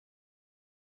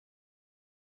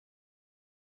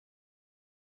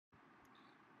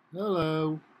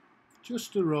Hello,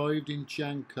 just arrived in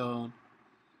Chiang Khan.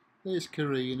 There's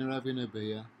Karina having a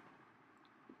beer.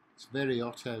 It's very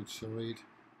hot outside.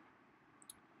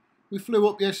 We flew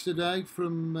up yesterday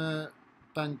from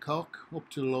Bangkok up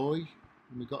to Loy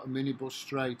and we got a minibus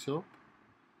straight up.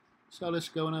 So let's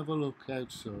go and have a look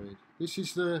outside. This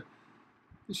is the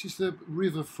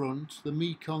riverfront, the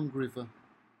Mekong River.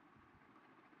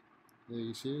 There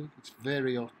you see, it's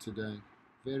very hot today.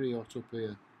 Very hot up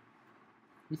here.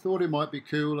 We thought it might be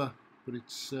cooler, but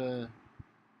it's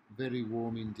very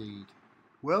warm indeed.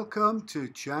 Welcome to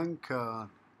Chiang Khan.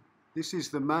 This is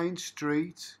the main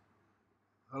street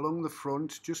along the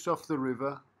front, just off the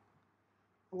river.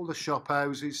 All the shop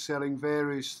houses selling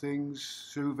various things,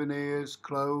 souvenirs,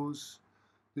 clothes.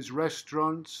 There's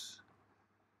restaurants.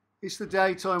 It's the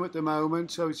daytime at the moment,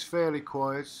 so it's fairly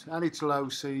quiet, and it's low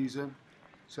season,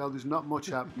 so there's not much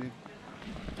happening.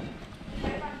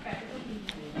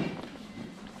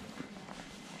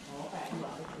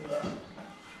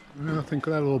 I think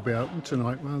they'll all be open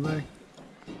tonight, won't they?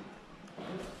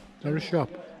 They're a shop.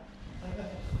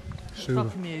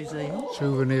 Museum.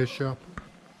 Souvenir shop.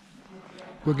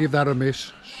 We'll give that a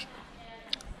miss.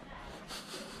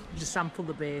 Just sample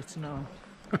the beer to know.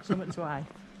 Something to eye.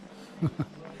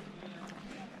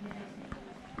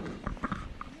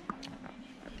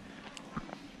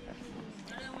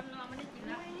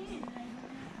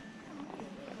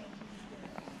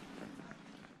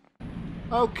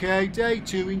 Okay, day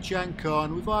 2 in Chiang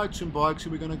Khan. We've hired some bikes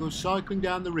and we're going to go cycling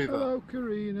down the river. Hello,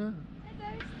 Karina.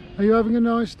 Are you having a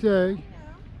nice day?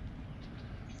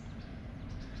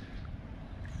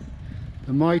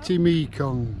 The mighty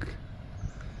Mekong.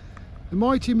 The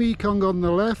mighty Mekong on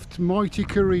the left, mighty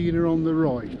Karina on the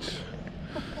right.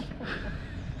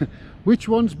 Which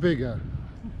one's bigger?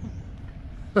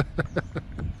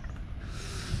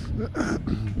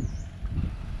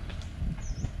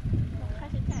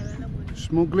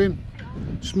 Smuggling.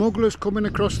 Smugglers coming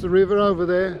across the river over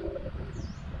there.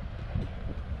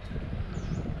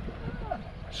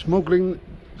 Smuggling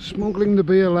the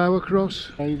beer low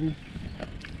across. Maybe.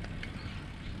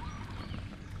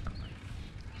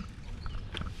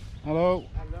 Hello.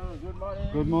 Hello, good morning.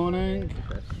 Good morning.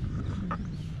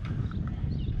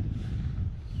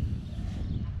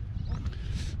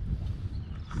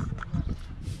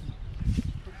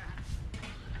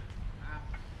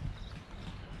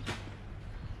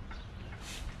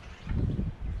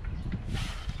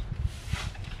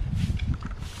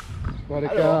 What a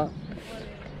car.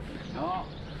 No.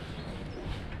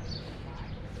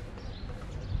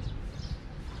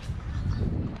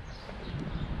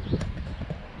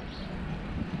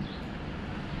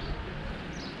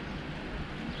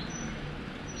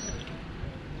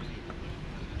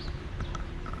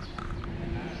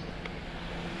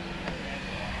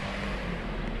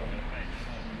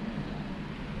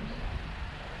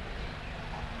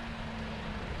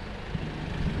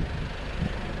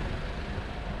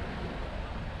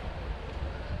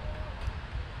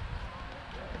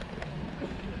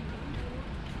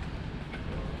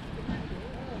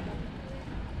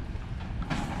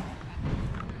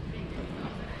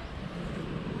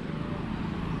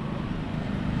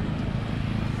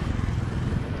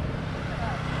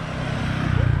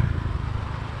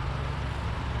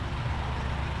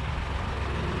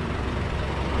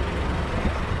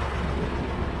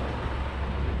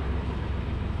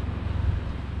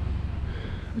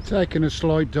 We're taking a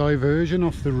slight diversion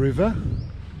off the river,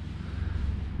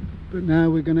 but now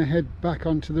we're going to head back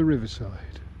onto the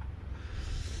riverside.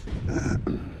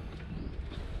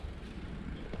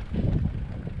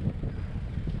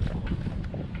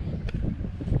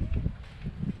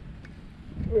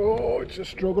 Oh, it's a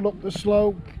struggle up the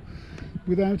slope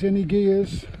without any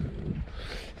gears.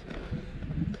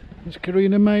 Has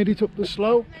Karina made it up the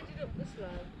slope?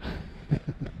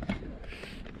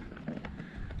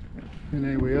 And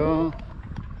here we are,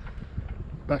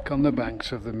 back on the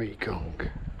banks of the Mekong.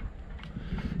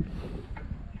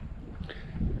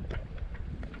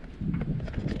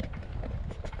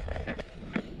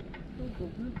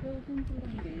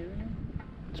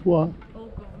 It's what? All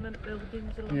government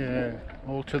buildings along Yeah,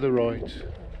 all to the right.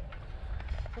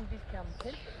 Somebody's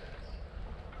camping.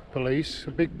 Police,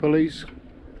 a big police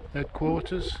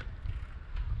headquarters.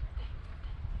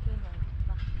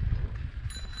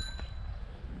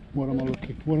 What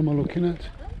am I looking at?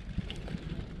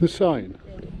 The sign.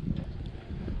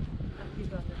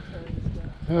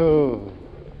 Oh,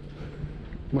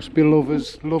 must be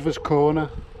Lovers Corner.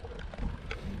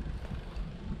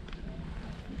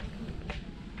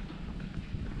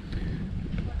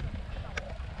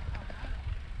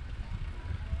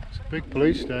 It's a big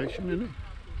police station, isn't it?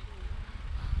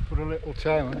 for a little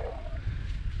town. Look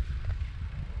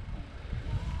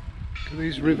at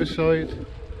these riverside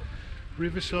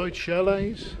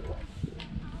chalets.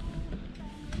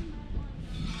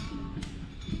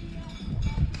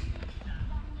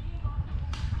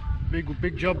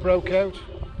 Big job broke out.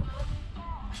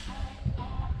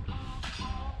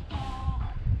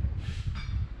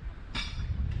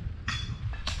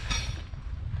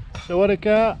 So what a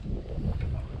car.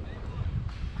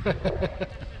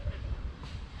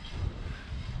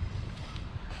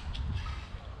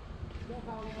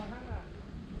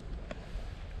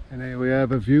 And here we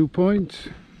have a viewpoint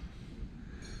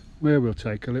where we'll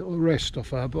take a little rest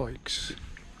off our bikes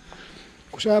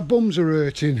because our bums are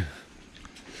hurting.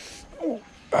 Oh.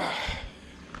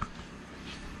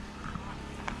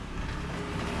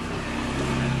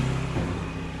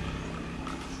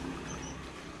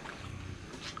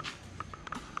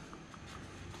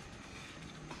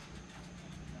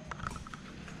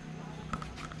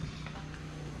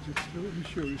 Just let me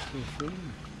show you stuff there.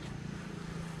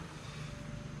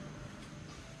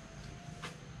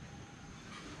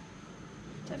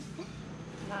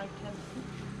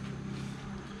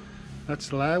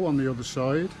 That's Lao on the other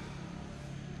side.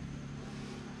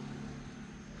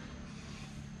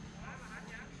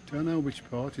 Don't know which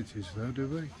part it is though, do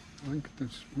we? I think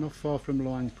it's not far from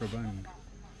Luang Prabang.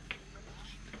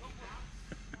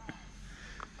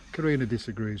 Karina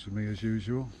disagrees with me as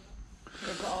usual.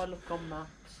 Yeah, but I look on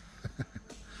maps.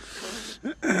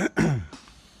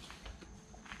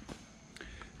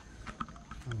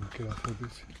 I'll get off a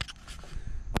bit.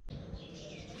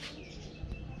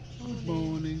 Good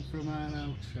morning from our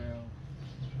hotel.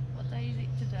 What day is it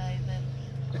today then?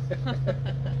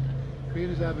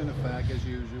 Karina's having a fag as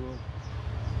usual.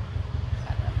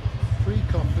 Free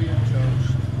coffee and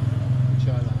toast, which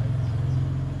I like.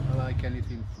 I like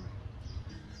anything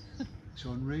free. It's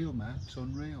unreal, man. It's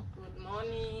unreal. Good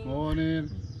morning.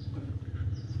 Morning.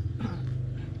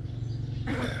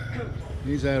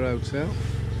 Here's our hotel.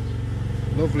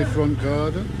 Lovely front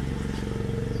garden.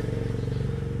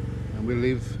 And we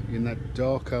live in that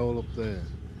dark hole up there.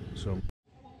 So.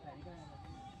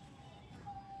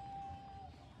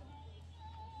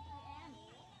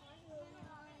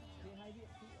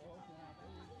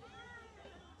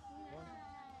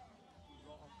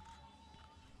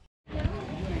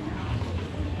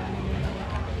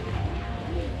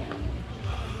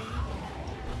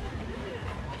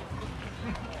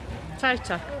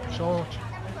 Potato. Short.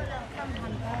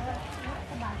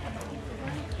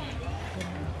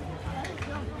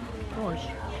 Nice.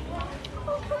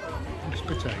 It's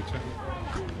potato.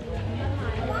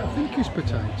 I think it's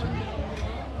potato.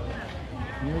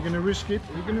 You're going to risk it?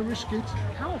 You're going to risk it?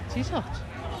 How hot is hot?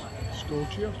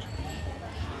 Scorchy hot.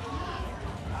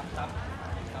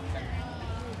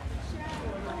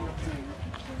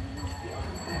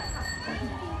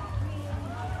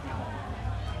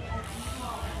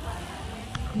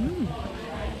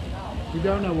 We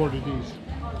don't know what it is.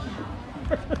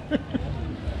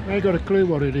 I ain't got a clue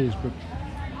what it is, but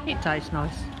It tastes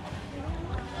nice.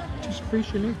 just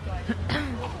fish in it.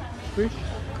 Fish.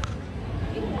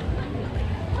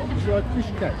 It's like fish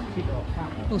cake.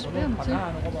 Must be empty.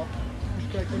 Fish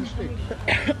cake on a stick.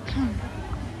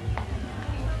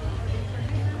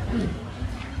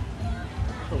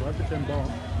 So I have the 10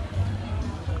 baht.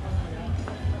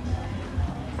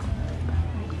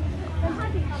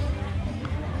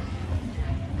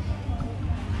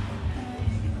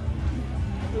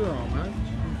 Oh man,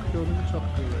 still in the top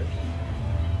of the red.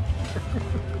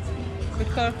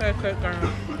 It's got a fair coat going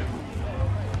on.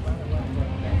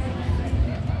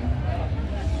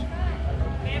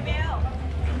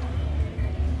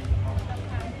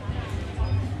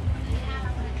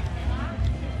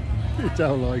 You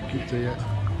don't like it, do you?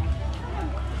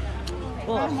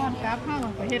 What?